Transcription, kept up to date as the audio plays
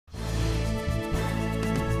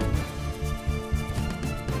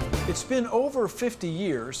It's been over 50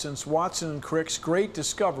 years since Watson and Crick's great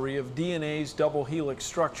discovery of DNA's double helix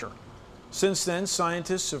structure. Since then,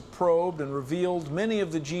 scientists have probed and revealed many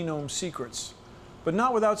of the genome's secrets, but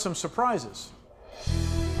not without some surprises.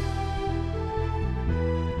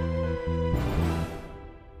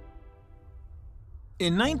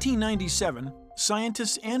 In 1997,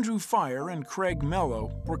 scientists Andrew Fire and Craig Mello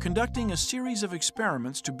were conducting a series of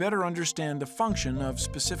experiments to better understand the function of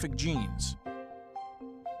specific genes.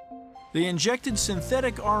 They injected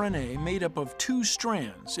synthetic RNA made up of 2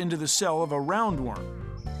 strands into the cell of a roundworm,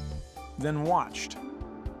 then watched.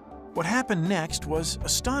 What happened next was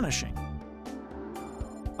astonishing.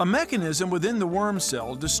 A mechanism within the worm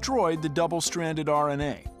cell destroyed the double-stranded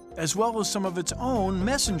RNA, as well as some of its own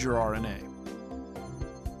messenger RNA.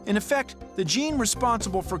 In effect, the gene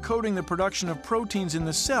responsible for coding the production of proteins in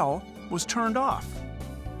the cell was turned off.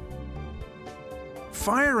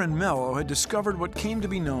 Fire and Mello had discovered what came to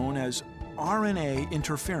be known as RNA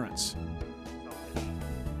interference.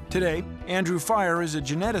 Today, Andrew Fire is a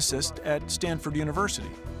geneticist at Stanford University.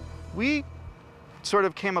 We sort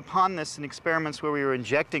of came upon this in experiments where we were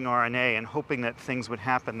injecting RNA and hoping that things would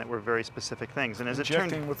happen that were very specific things. And as it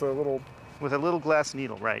turned, With a little glass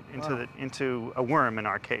needle, right, into, wow. into a worm in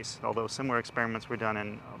our case, although similar experiments were done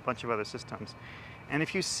in a bunch of other systems. And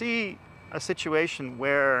if you see a situation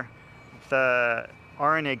where the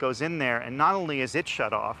RNA goes in there, and not only is it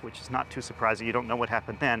shut off, which is not too surprising, you don't know what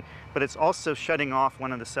happened then, but it's also shutting off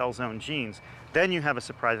one of the cell's own genes, then you have a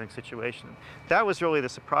surprising situation. That was really the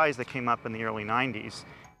surprise that came up in the early 90s.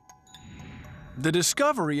 The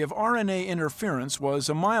discovery of RNA interference was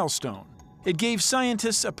a milestone. It gave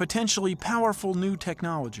scientists a potentially powerful new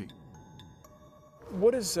technology.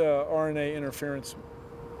 What is RNA interference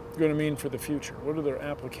going to mean for the future? What are their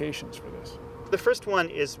applications for this? The first one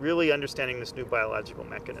is really understanding this new biological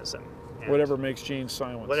mechanism. Whatever makes genes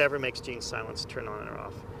silence. Whatever makes genes silence, turn on or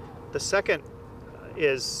off. The second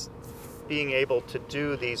is being able to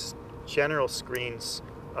do these general screens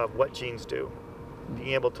of what genes do,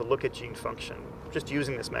 being able to look at gene function, just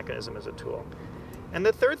using this mechanism as a tool. And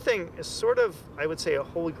the third thing is sort of, I would say, a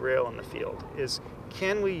holy grail in the field, is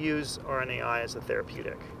can we use RNAi as a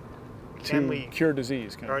therapeutic? Can we cure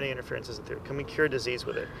disease? RNA interference as a therapeutic. Can we cure disease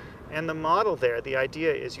with it? And the model there, the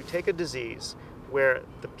idea is you take a disease where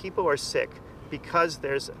the people are sick because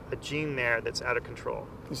there's a gene there that's out of control.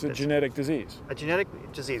 It's a genetic disease. A genetic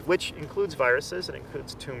disease, which includes viruses, it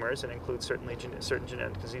includes tumors, it includes certainly certain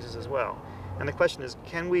genetic diseases as well. And the question is,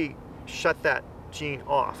 can we shut that gene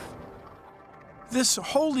off? This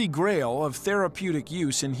holy grail of therapeutic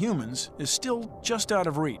use in humans is still just out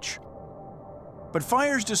of reach. But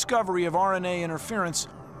Fire's discovery of RNA interference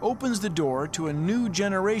opens the door to a new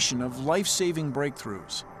generation of life-saving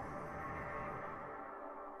breakthroughs.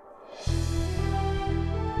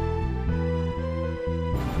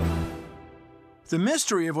 The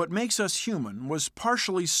mystery of what makes us human was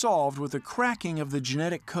partially solved with the cracking of the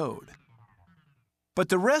genetic code. But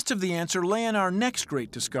the rest of the answer lay in our next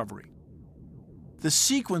great discovery: the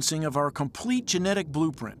sequencing of our complete genetic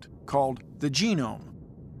blueprint, called the genome.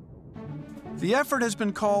 The effort has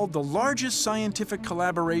been called the largest scientific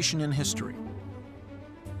collaboration in history.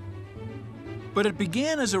 But it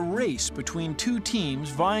began as a race between 2 teams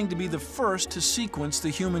vying to be the first to sequence the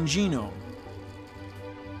human genome.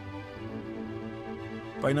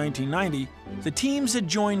 By 1990, the teams had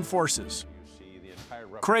joined forces.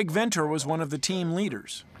 Craig Venter was one of the team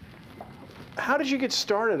leaders. How did you get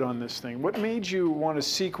started on this thing? What made you want to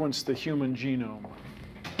sequence the human genome?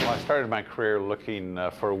 Well, I started my career looking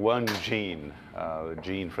for one gene, the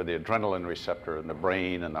gene for the adrenaline receptor in the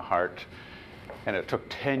brain and the heart, and it took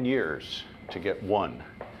 10 years to get one.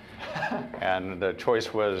 And the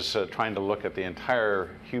choice was trying to look at the entire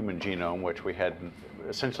human genome, which we had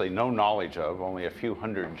essentially no knowledge of, only a few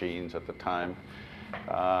hundred genes at the time.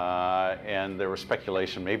 And there was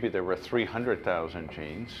speculation, maybe there were 300,000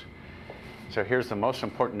 genes. So here's the most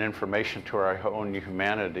important information to our own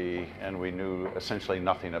humanity, and we knew essentially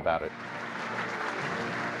nothing about it.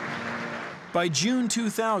 By June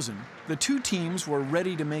 2000, the 2 teams were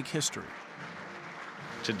ready to make history.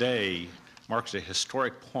 Today marks a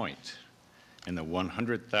historic point in the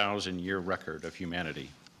 100,000-year record of humanity.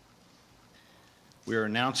 We are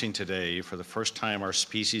announcing today, for the first time, our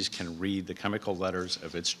species can read the chemical letters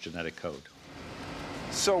of its genetic code.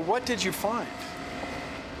 So what did you find?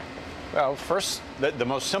 Well, first, the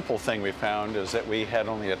most simple thing we found is that we had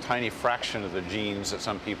only a tiny fraction of the genes that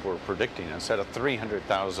some people were predicting. Instead of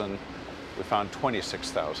 300,000, we found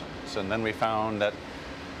 26,000. And then we found that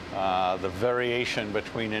the variation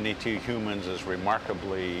between any 2 humans is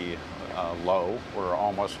remarkably low. We're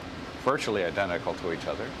almost virtually identical to each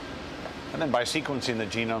other. And then by sequencing the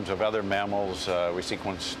genomes of other mammals, we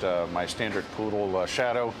sequenced my standard poodle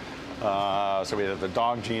Shadow. So we have the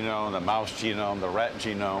dog genome, the mouse genome, the rat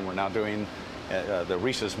genome. We're now doing the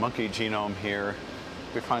rhesus monkey genome here.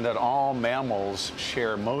 We find that all mammals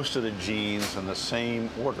share most of the genes in the same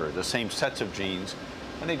order, the same sets of genes,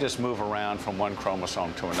 and they just move around from one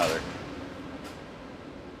chromosome to another.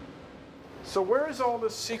 So where is all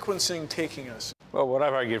this sequencing taking us? Well, what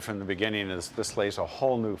I've argued from the beginning is this lays a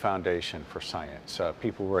whole new foundation for science.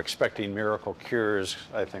 People were expecting miracle cures.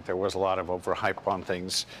 I think there was a lot of overhype on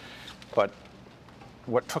things. But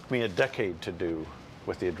what took me a decade to do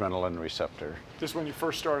with the adrenaline receptor. Just when you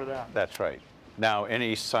first started out. That's right. Now,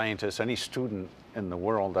 any scientist, any student in the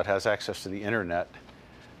world that has access to the internet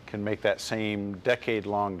can make that same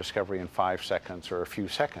decade-long discovery in 5 seconds or a few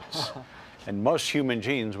seconds. And most human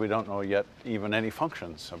genes, we don't know yet even any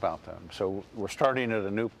functions about them. So we're starting at a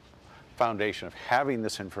new foundation of having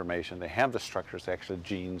this information. They have the structures, the actual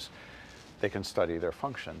genes. They can study their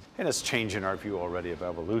function. And it's changing our view already of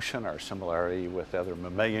evolution, our similarity with other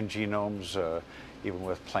mammalian genomes, even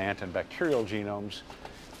with plant and bacterial genomes.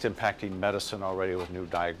 It's impacting medicine already with new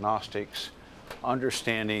diagnostics,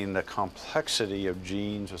 understanding the complexity of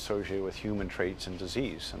genes associated with human traits and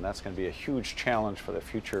disease. And that's going to be a huge challenge for the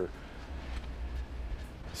future.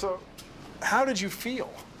 So how did you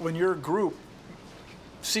feel when your group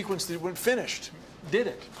sequenced it, when finished, did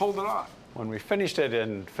it, pulled it off? When we finished it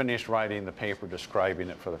and finished writing the paper describing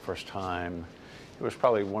it for the first time, it was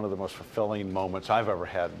probably one of the most fulfilling moments I've ever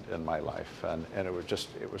had in my life. And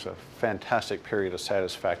it was a fantastic period of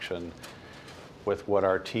satisfaction with what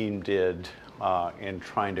our team did in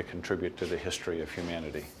trying to contribute to the history of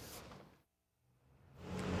humanity.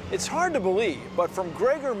 It's hard to believe, but from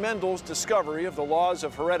Gregor Mendel's discovery of the laws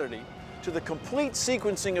of heredity to the complete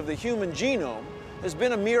sequencing of the human genome has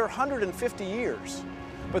been a mere 150 years.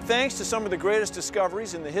 But thanks to some of the greatest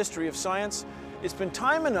discoveries in the history of science, it's been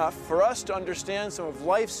time enough for us to understand some of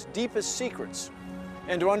life's deepest secrets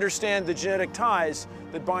and to understand the genetic ties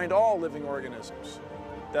that bind all living organisms.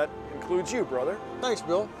 That includes you, brother. Thanks,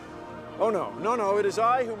 Bill. Oh, no, it is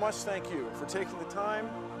I who must thank you for taking the time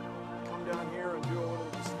to come down here and do a